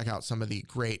over and check out some of the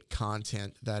great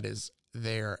content that is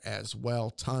there as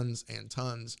well. Tons and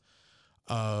tons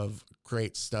of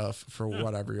great stuff for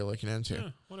whatever you're looking into. Yeah,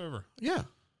 whatever. Yeah.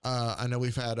 I know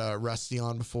we've had Rusty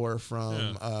on before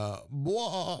from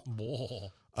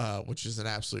which is an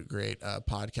absolute great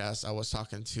podcast. I was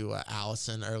talking to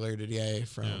Allison earlier today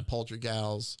from Poultry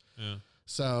Gals. Yeah.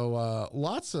 So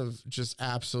lots of just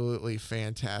absolutely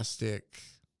fantastic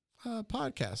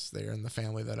podcasts there in the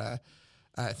family that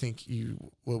I think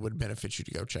would benefit you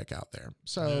to go check out there.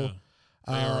 So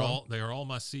they are all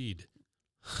my seed.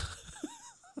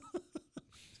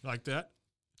 Like that?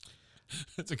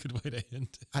 That's a good way to end.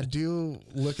 I do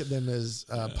look at them as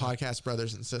podcast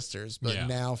brothers and sisters, but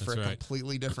now for a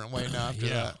completely different way now after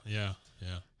that. Yeah.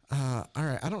 All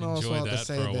right. I don't know what else to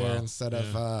say there instead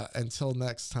of until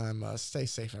next time, stay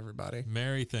safe, everybody.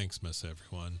 Merry Thanksmas,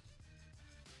 everyone.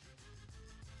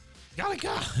 Golly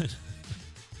God.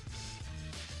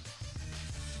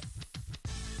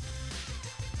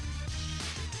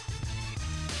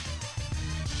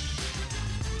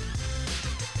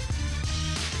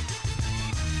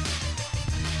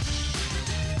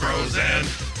 Pros and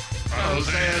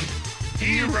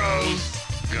heroes.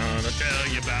 Gonna tell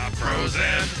you about pros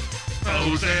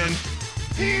and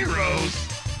heroes.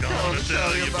 Gonna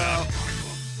tell you about.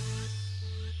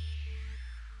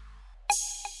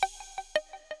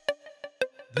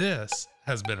 This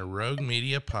has been a Rogue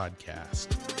Media podcast.